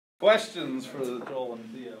Questions for Joel and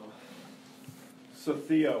Theo? So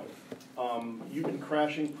Theo, you've been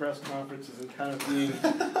crashing press conferences and kind of being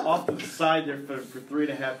off to the side there for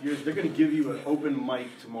 3.5 years. They're going to give you an open mic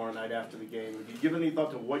tomorrow night after the game. Have you given any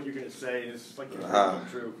thought to what you're going to say? It's just like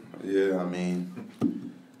true. Yeah, I mean,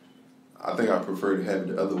 I think I prefer to have it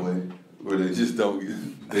the other way, where they just don't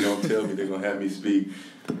tell me they're going to have me speak.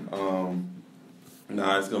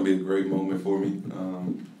 It's going to be a great moment for me.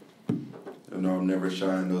 I'm never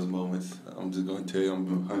shy in those moments. I'm just going to tell you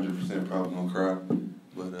I'm 100% probably going to cry,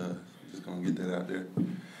 but just going to get that out there.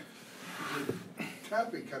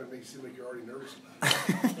 Tapping kind of makes it seem like you're already nervous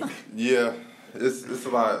about it. Yeah, it's a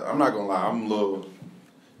lot. I'm not going to lie, I'm a little,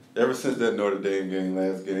 ever since that Notre Dame game,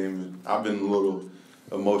 last game, I've been a little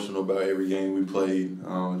emotional about every game we played.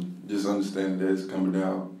 Just understanding that it's coming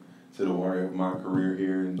down to the wire of my career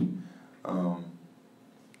here, and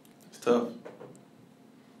it's tough.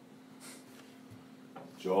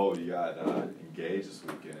 Joel, you got engaged this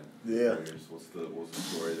weekend. Yeah. What's the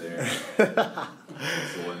story there?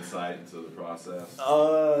 What's the insight into the process?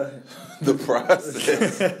 The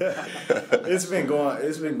process. It's been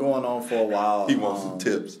going on for a while. He wants some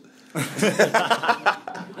tips.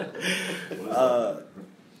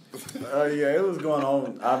 Yeah, it was going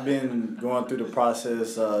on. I've been going through the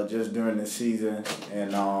process just during the season,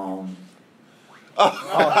 and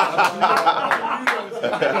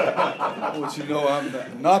But you know,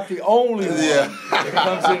 I'm not the only one that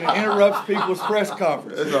comes in and interrupts people's press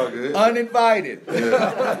conference. It's all good. Uninvited.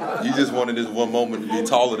 Yeah. You just wanted this one moment to be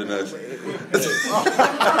taller than us. I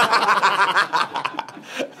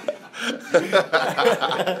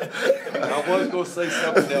was going to say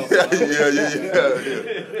something else. Yeah.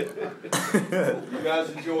 You guys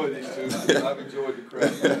enjoy these two. I've enjoyed the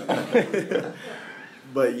crowd.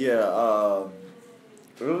 but yeah,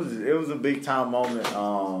 it was a big time moment.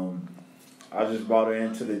 I just brought her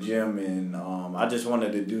into the gym, and I just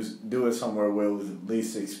wanted to do it somewhere where it was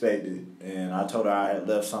least expected. And I told her I had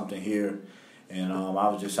left something here, and I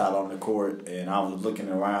was just out on the court, and I was looking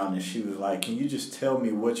around, and she was like, "Can you just tell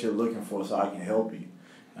me what you're looking for so I can help you?"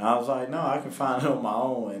 And I was like, "No, I can find it on my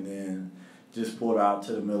own." And then just pulled her out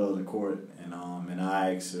to the middle of the court, and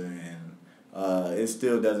I asked her, and it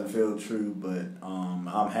still doesn't feel true, but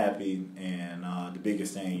I'm happy, and the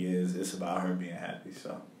biggest thing is it's about her being happy.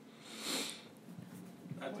 So.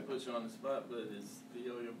 Not to put you on the spot, but is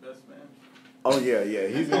Theo your best man? Oh yeah,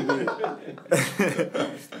 he's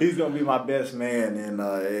gonna be my best man, and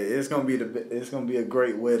it's gonna be a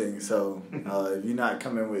great wedding. So if you're not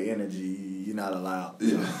coming with energy, you're not allowed.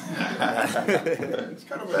 Yeah. It's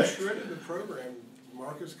kind of a shred in the program.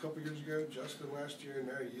 Marcus a couple years ago, Justin last year, and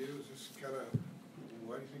now you. Is this kind of,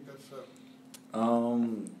 why do you think that's up?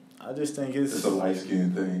 I just think it's a light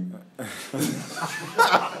skin thing. Because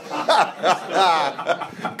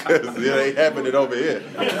it ain't happening over here.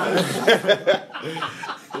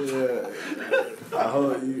 Yeah. I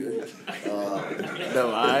hope you.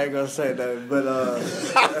 No, I ain't gonna say that, but.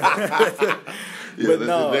 Yeah, but that's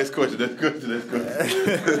no. The next question.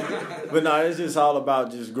 But no, it's just all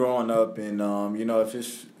about just growing up, and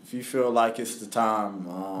if you feel like it's the time,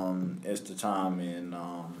 it's the time, and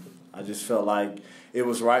I just felt like it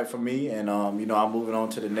was right for me, and I'm moving on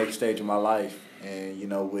to the next stage of my life, and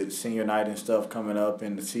with senior night and stuff coming up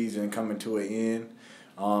and the season coming to an end,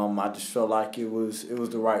 I just felt like it was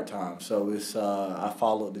the right time. So it's I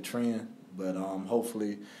followed the trend, but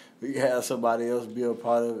hopefully we can have somebody else be a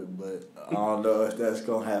part of it, but I don't know if that's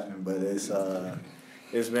gonna happen. But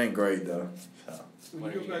it's been great though. So.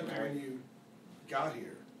 When you go back to when you got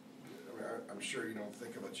here, I mean, I'm sure you don't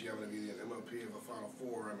think about you having to be the MOP of a Final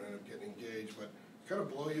Four. I'm going to end up getting engaged, but kind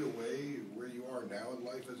of blow you away where you are now in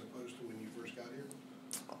life as opposed to when you first got here?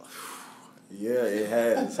 Yeah, it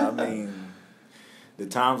has. I mean, the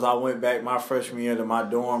times I went back my freshman year to my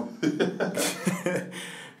dorm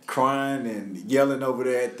crying and yelling over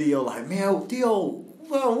there at Theo like, "Man, Theo,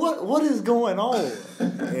 well, what is going on?"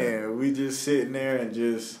 And we just sitting there and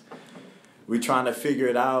we trying to figure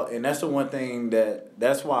it out. And that's the one thing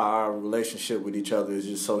that's why our relationship with each other is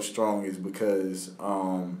just so strong, is because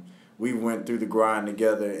we went through the grind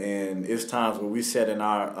together, and it's times where we sat in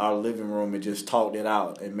our living room and just talked it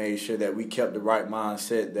out and made sure that we kept the right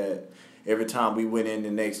mindset, that every time we went in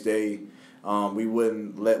the next day, we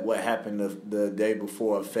wouldn't let what happened the day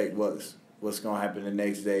before affect what's going to happen the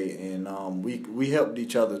next day. And we helped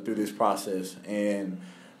each other through this process, and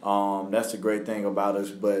that's the great thing about us.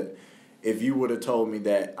 But if you would have told me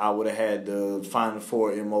that I would have had the Final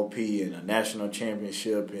Four MOP and a national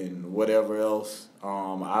championship and whatever else,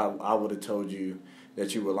 I would have told you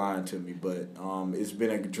that you were lying to me. But it's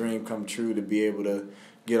been a dream come true to be able to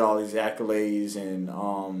get all these accolades and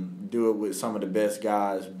do it with some of the best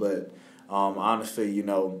guys. But honestly, you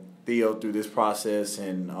know, Theo through this process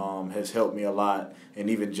and has helped me a lot, and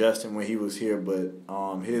even Justin when he was here. But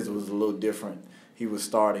his was a little different. He was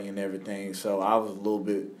starting and everything, so I was a little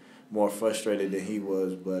bit more frustrated than he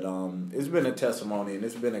was. But it's been a testimony, and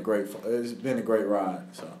it's been a great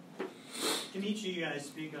ride. So. Can each of you guys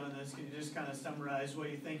speak on this? Can you just kind of summarize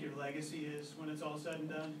what you think your legacy is when it's all said and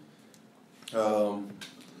done?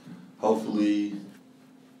 Hopefully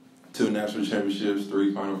 2 national championships,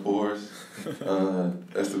 3 Final Fours.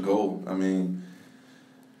 That's the goal. I mean,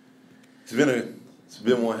 it's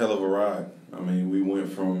been one hell of a ride. I mean, we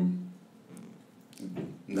went from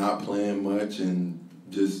not playing much and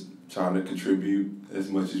just trying to contribute as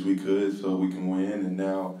much as we could so we can win, and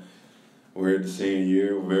now we're at the senior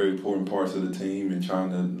year, very important parts of the team, and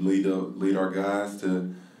trying to lead our guys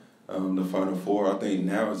to the Final Four. I think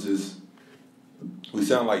now it's just we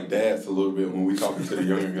sound like dads a little bit when we talking to the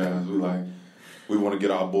younger guys. We want to get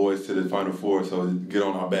our boys to the Final Four, so get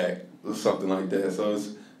on our back or something like that. So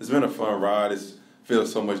it's been a fun ride. It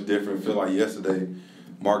feels so much different. Feel like yesterday,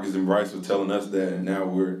 Marcus and Bryce were telling us that, and now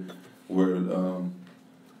we're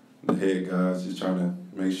the head guys just trying to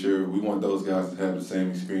make sure we want those guys to have the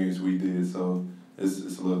same experience we did. So it's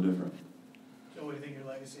a little different. So what do you think your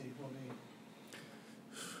legacy will be?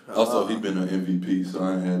 Also, he's been an MVP, so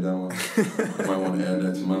I ain't had that one. I might want to add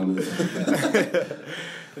that to my list.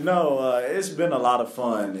 No, it's been a lot of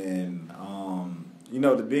fun, and you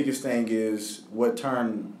know, the biggest thing is what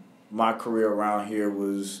turned my career around here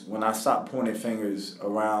was when I stopped pointing fingers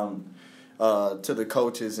around to the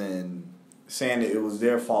coaches and saying that it was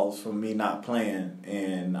their fault for me not playing,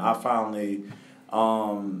 and I finally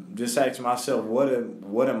just asked myself,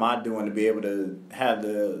 what am I doing to be able to have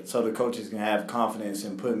so the coaches can have confidence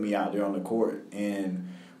in putting me out there on the court. And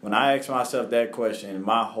when I asked myself that question,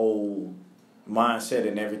 my whole mindset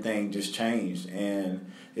and everything just changed,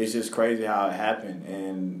 and it's just crazy how it happened.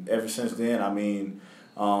 And ever since then, I mean,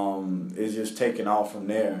 it's just taken off from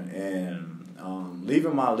there. And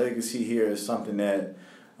leaving my legacy here is something that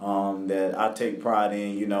I take pride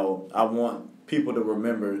in. You know, I want people to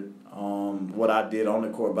remember what I did on the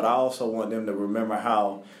court, but I also want them to remember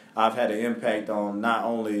how I've had an impact on not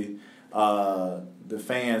only the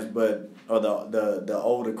fans, or the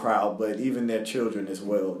older crowd, but even their children as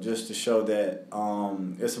well, just to show that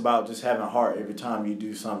it's about just having heart every time you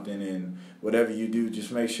do something, and whatever you do,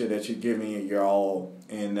 just make sure that you're giving it your all,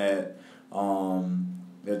 and that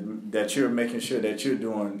that you're making sure that you're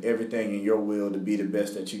doing everything in your will to be the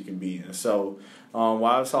best that you can be. And so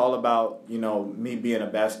while it's all about, you know, me being a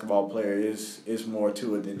basketball player, it's more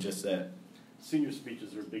to it than just that. Senior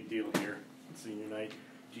speeches are a big deal here on senior night.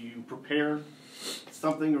 Do you prepare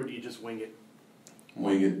something, or do you just wing it?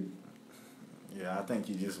 Wing it. Yeah, I think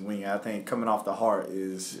you just wing it. I think coming off the heart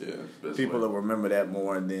is people will remember that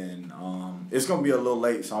more than it's gonna be a little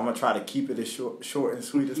late, so I'm gonna try to keep it as short and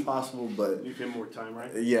sweet as possible. But leave him more time, right?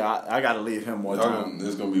 Yeah, I gotta leave him more time.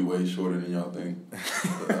 It's gonna be way shorter than y'all think.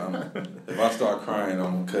 But, if I start crying,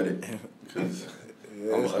 I'm gonna cut it because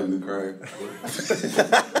I'm ugly crying.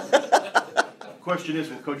 Question is,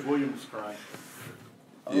 will Coach Williams cry?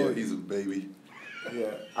 Yeah, he's a baby.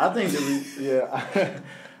 Yeah, I think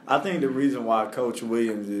I think the reason why Coach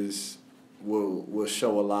Williams will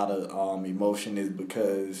show a lot of emotion is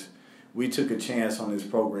because we took a chance on this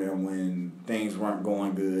program when things weren't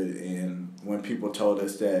going good, and when people told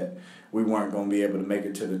us that we weren't going to be able to make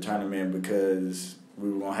it to the tournament because we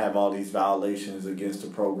were going to have all these violations against the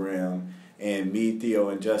program. And me, Theo,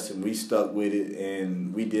 and Justin, we stuck with it,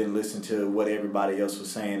 and we didn't listen to what everybody else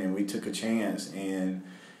was saying, and we took a chance. And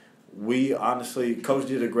we honestly, Coach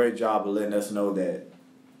did a great job of letting us know that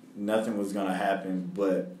nothing was going to happen,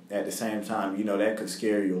 but at the same time, you know, that could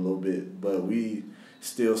scare you a little bit. But we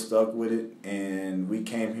still stuck with it, and we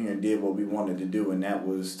came here and did what we wanted to do, and that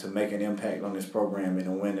was to make an impact on this program and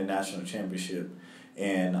to win the national championship.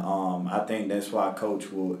 And I think that's why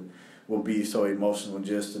Coach will be so emotional,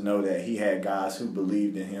 just to know that he had guys who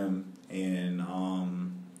believed in him,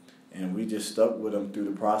 and we just stuck with him through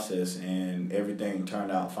the process, and everything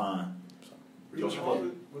turned out fine. So.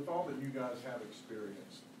 With all that you guys have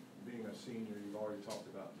experienced, being a senior, you've already talked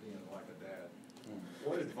about being like a dad.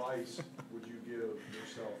 What advice would you give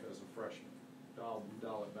yourself as a freshman? Dial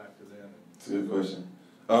it back to then. It's a good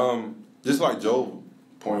question. Just like Joe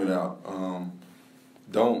pointed out,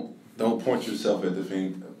 don't point yourself at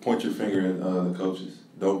point your finger at the coaches.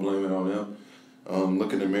 Don't blame it on them.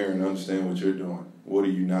 Look in the mirror and understand what you're doing. What are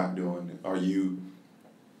you not doing? Are you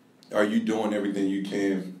doing everything you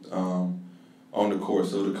can on the court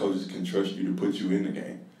so the coaches can trust you to put you in the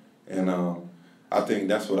game? And I think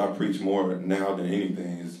that's what I preach more now than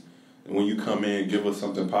anything is when you come in, give us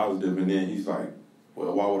something positive, and then he's like,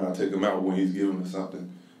 well, why would I take him out when he's giving us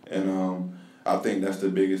something? And I think that's the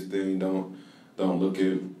biggest thing. Don't look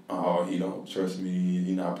at, oh, he don't trust me,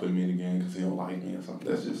 he not putting me in the game because he don't like me or something.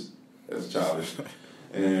 That's childish.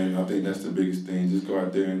 And I think that's the biggest thing. Just go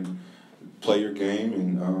out there and play your game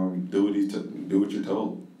and do what you're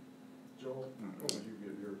told. Joel, what would you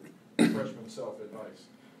give your freshman self advice?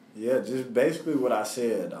 Yeah, just basically what I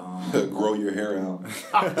said. Grow your hair out.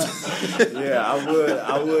 Yeah,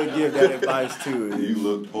 I would give that advice too. You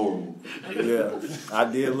looked horrible. Yeah,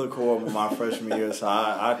 I did look horrible my freshman year, so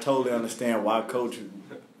I totally understand why Coach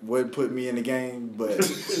would put me in the game, but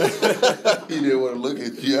He didn't want to look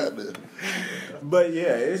at you out there. But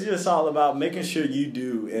yeah, it's just all about making sure you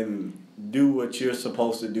do what you're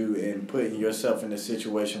supposed to do and putting yourself in a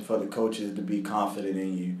situation for the coaches to be confident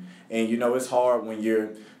in you. And you know, it's hard when you're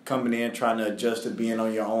coming in trying to adjust to being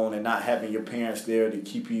on your own and not having your parents there to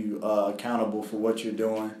keep you accountable for what you're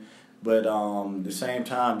doing. But at the same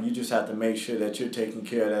time, you just have to make sure that you're taking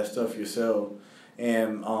care of that stuff yourself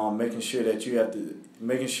and making sure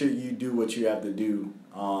you do what you have to do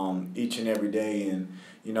each and every day. And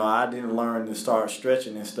you know, I didn't learn to start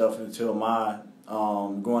stretching and stuff until my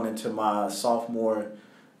going into my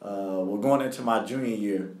going into my junior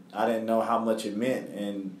year. I didn't know how much it meant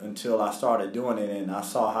until I started doing it, and I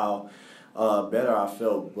saw how better I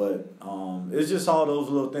felt. But it's just all those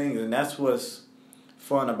little things, and that's what's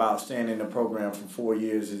fun about staying in the program for 4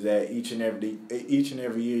 years is that each and every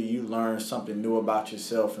year you learn something new about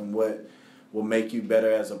yourself and what will make you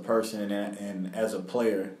better as a person and as a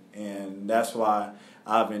player. And that's why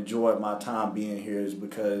I've enjoyed my time being here, is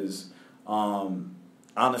because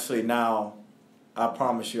honestly now, I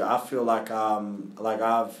promise you, I feel like I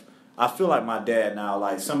feel like my dad now.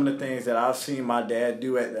 Like some of the things that I've seen my dad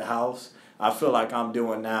do at the house, I feel like I'm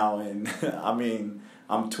doing now. And I mean,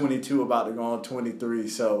 I'm 22, about to go on 23,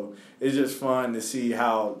 so it's just fun to see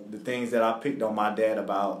how the things that I picked on my dad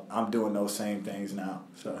about, I'm doing those same things now.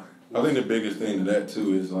 So I think the biggest thing to that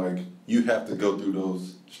too is like you have to go through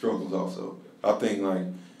those struggles also. I think like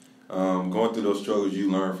going through those struggles,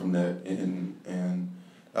 you learn from that, and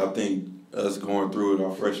I think us going through it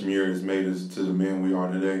our freshman year has made us to the men we are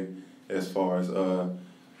today. As far as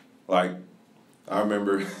like I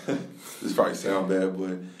remember, this probably sound bad,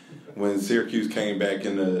 but when Syracuse came back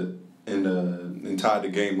and tied the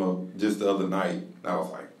game up just the other night, I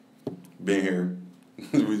was like, been here.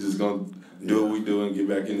 We're just gonna do what we do and get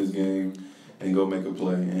back in this game and go make a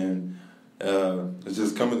play. And it's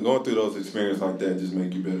just going through those experiences like that just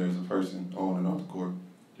make you better as a person on and off the court.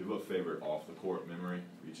 Do you have a favorite off the court memory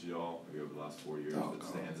for each of y'all, maybe over the last 4 years that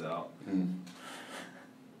stands out?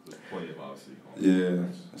 There's plenty of obviously. Yeah,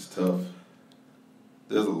 it's tough.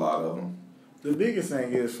 There's a lot of them. the biggest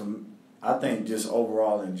thing is, I think just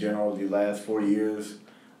overall in general, the last 4 years,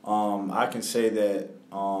 I can say that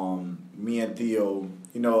me and Theo,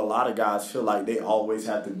 a lot of guys feel like they always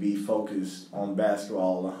have to be focused on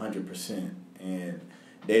basketball 100%, and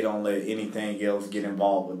they don't let anything else get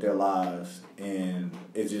involved with their lives, and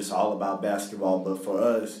it's just all about basketball. But for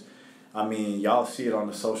us, y'all see it on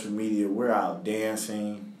the social media, we're out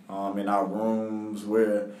dancing in our rooms,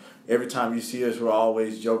 every time you see us, we're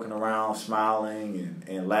always joking around, smiling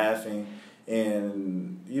and laughing.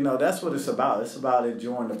 And, that's what it's about. It's about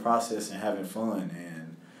enjoying the process and having fun.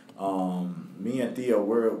 And me and Theo,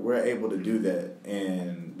 we're able to do that.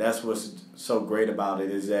 And that's what's so great about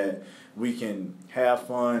it, is that we can have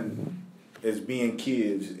fun as being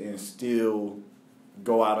kids and still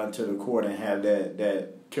go out onto the court and have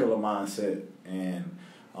that killer mindset. And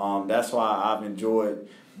that's why I've enjoyed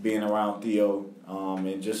being around Theo,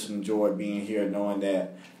 and just enjoyed being here, knowing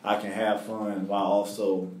that I can have fun while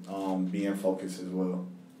also being focused as well.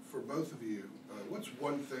 For both of you, what's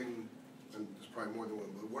one thing, and there's probably more than one,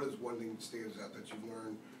 but what is one thing that stands out that you've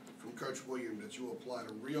learned from Coach Williams that you will apply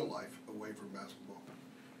to real life away from basketball?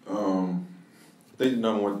 I think the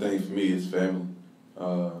number one thing for me is family.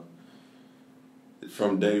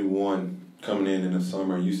 From day one, coming in the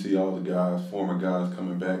summer, you see all the guys, former guys,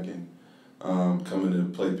 coming back and coming to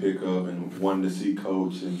play pickup and wanting to see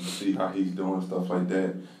Coach and see how he's doing, stuff like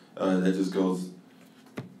that. That just goes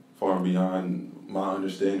far beyond my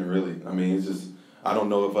understanding, really. It's just, I don't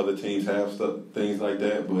know if other teams have things like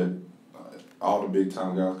that, but all the big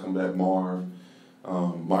time guys come back. Marv,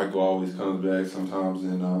 Michael always comes back sometimes,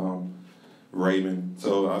 and Raymond.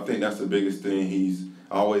 So I think that's the biggest thing. He's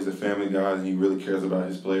always a family guy, and he really cares about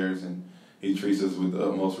his players, and he treats us with the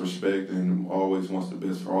utmost respect and always wants the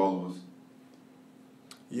best for all of us.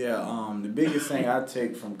 Yeah, the biggest thing I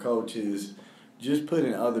take from Coach is just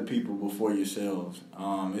putting other people before yourselves.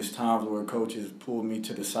 It's times where coaches pull me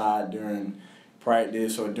to the side during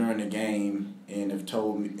practice or during the game and has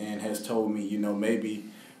told me, you know, maybe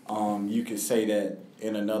you could say that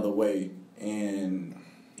in another way. And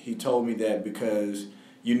he told me that because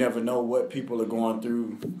you never know what people are going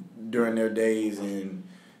through during their days, and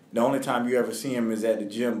the only time you ever see them is at the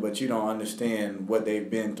gym, but you don't understand what they've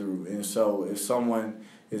been through. And so if someone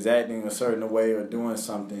is acting a certain way or doing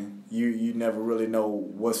something, you never really know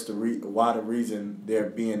what's why the reason they're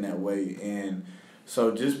being that way. And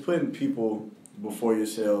so just putting people before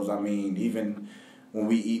yourselves. I mean, even when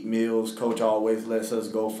we eat meals, coach always lets us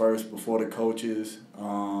go first before the coaches.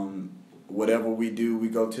 Whatever we do, we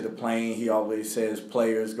go to the plane. He always says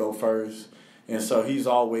players go first. And so he's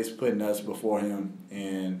always putting us before him.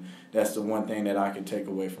 And that's the one thing that I can take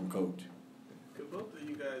away from coach. Could both of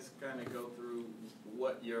you guys kind of go through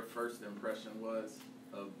what your first impression was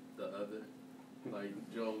of the other? Like,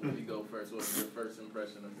 Joel, if you go first, what was your first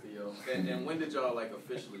impression of Theo? And when did y'all, like,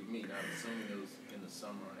 officially meet? I'm assuming it was in the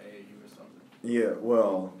summer or AAU or something. Yeah,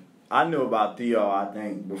 well, I knew about Theo, I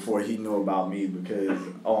think, before he knew about me, because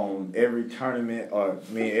on every tournament,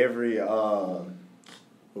 every, what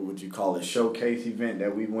would you call it, showcase event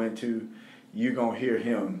that we went to, you're going to hear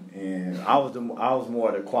him. And I was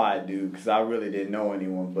more the quiet dude because I really didn't know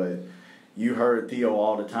anyone, but you heard Theo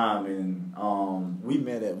all the time. And we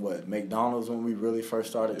met at, McDonald's when we really first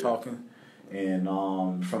started talking. And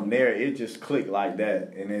from there, it just clicked like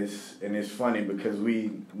that. And it's funny because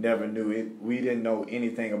we never knew it. We didn't know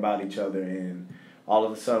anything about each other. And all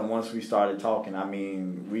of a sudden, once we started talking, I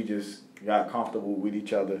mean, we just got comfortable with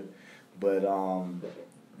each other. But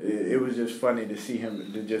it was just funny to see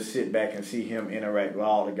him, to just sit back and see him interact with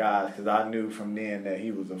all the guys, because I knew from then that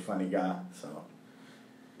he was a funny guy. So.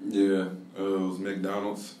 Yeah, it was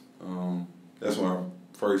McDonald's. That's when I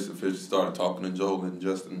first officially started talking to Joel and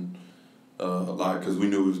Justin a lot, because we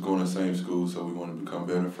knew we was going to the same school, so we wanted to become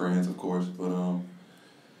better friends, of course. But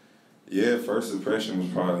yeah, first impression was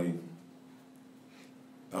probably,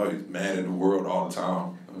 I was mad at the world all the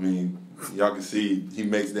time. I mean, y'all can see he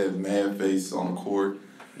makes that mad face on the court,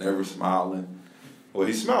 never smiling. Well,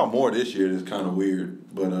 he smiled more this year. It's kind of weird,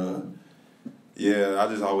 but yeah, I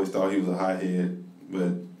just always thought he was a hothead.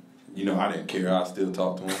 But you know, I didn't care. I still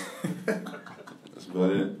talked to him. That's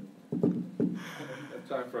about it.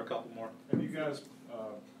 Time for a couple more. Have you guys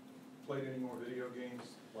played any more video games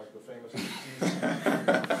like the famous?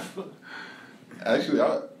 Actually,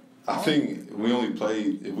 I think we only play,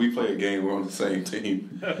 if we play a game, we're on the same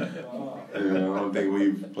team. I don't think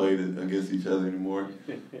we've played against each other anymore.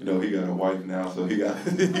 You know, he got a wife now, so he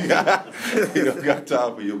don't got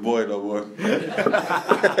time for your boy no more.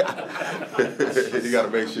 You got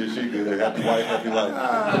to make sure she good. Happy wife, happy life.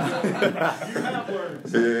 You have learned.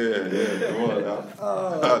 Yeah. Come on now.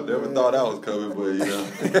 I never thought that was coming, but you know.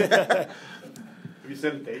 Have you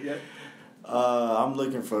set a date yet? I'm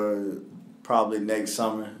looking for probably next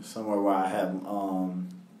summer, somewhere where I have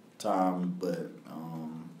time, but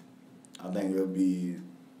I think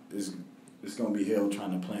it's gonna be hell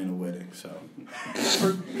trying to plan a wedding. So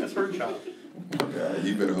That's her job.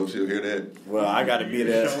 You better hope she'll hear that. Well, I got to be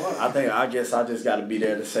there. I guess I just got to be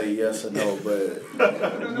there to say yes or no. But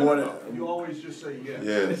more than you always just say yes.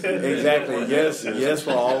 Yes. Exactly. Yes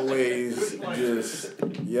will always just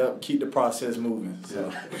keep the process moving.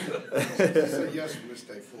 So. Say yes from this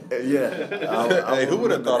day forward. Yeah. Hey, who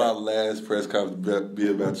would have thought our last press conference would be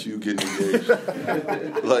about you getting engaged?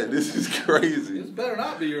 Like, this is crazy. This better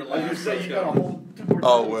not be your last. You say you got a whole 2 more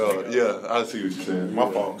Oh, days well, to go. yeah, I see what you're saying.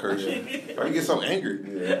 My fault, Kirsch. Why you get so angry?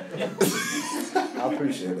 Yeah. I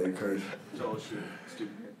appreciate that, Kurt. So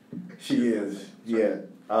stupid. She is, yeah.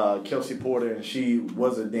 Kelsey Porter, and she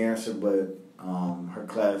was a dancer, but her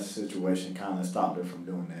class situation kind of stopped her from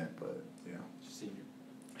doing that. But yeah, Senior.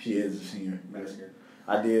 she is a senior. Yes.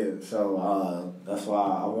 I did, so that's why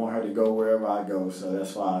I want her to go wherever I go. So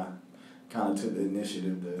that's why I kind of took the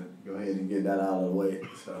initiative to go ahead and get that out of the way.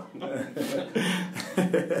 So.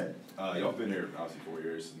 Y'all been here obviously 4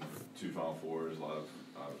 years, and 2 Final Fours, a lot of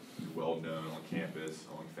well-known on campus,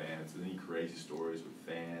 among fans. Any crazy stories with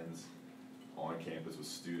fans on campus with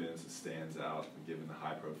students that stands out, given the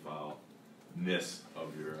high-profile-ness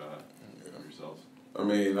of yourselves? I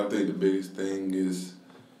mean, I think the biggest thing is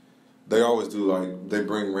they always do, like, they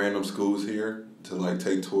bring random schools here to, like,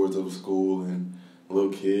 take tours of a school, and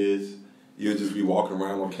little kids, you'll just be walking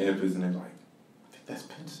around on campus, and they're like, I think that's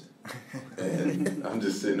Pinson. And I'm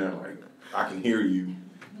just sitting there like, I can hear you.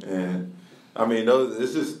 And, I mean,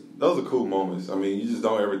 those are cool moments. I mean, you just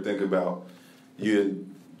don't ever think about you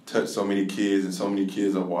touch so many kids, and so many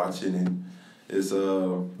kids are watching, and it's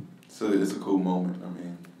So it's a cool moment. I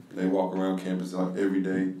mean, they walk around campus like every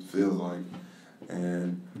day, feels like,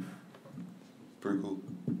 and pretty cool.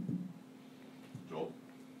 Joel?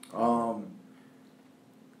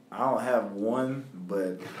 I don't have one,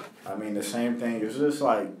 but I mean the same thing. It's just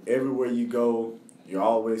like everywhere you go, you're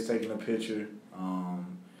always taking a picture.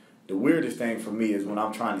 The weirdest thing for me is when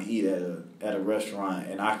I'm trying to eat at a restaurant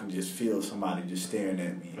and I can just feel somebody just staring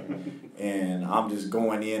at me, and I'm just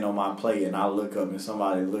going in on my plate and I look up and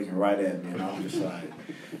somebody's looking right at me and I'm just like,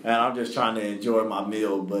 and I'm just trying to enjoy my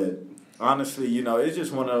meal. But honestly, you know, it's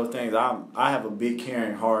just one of those things. I have a big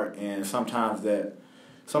caring heart, and sometimes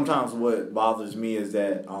what bothers me is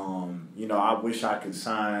that, you know, I wish I could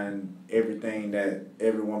sign everything that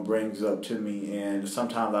everyone brings up to me, and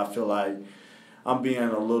sometimes I feel like I'm being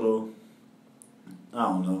a little, I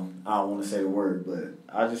don't know, I don't want to say the word, but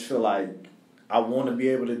I just feel like I want to be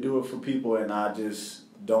able to do it for people, and I just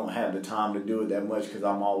don't have the time to do it that much because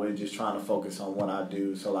I'm always just trying to focus on what I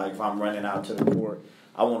do. So, like, if I'm running out to the court,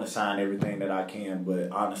 I want to sign everything that I can, but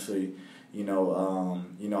honestly, you know,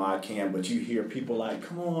 I can, but you hear people like,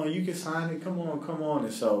 come on, you can sign it, come on.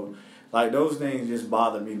 And so, like, those things just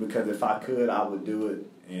bother me because if I could, I would do it.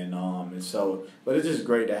 And so, but it's just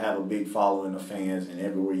great to have a big following of fans, and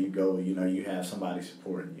everywhere you go, you know, you have somebody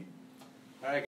supporting you.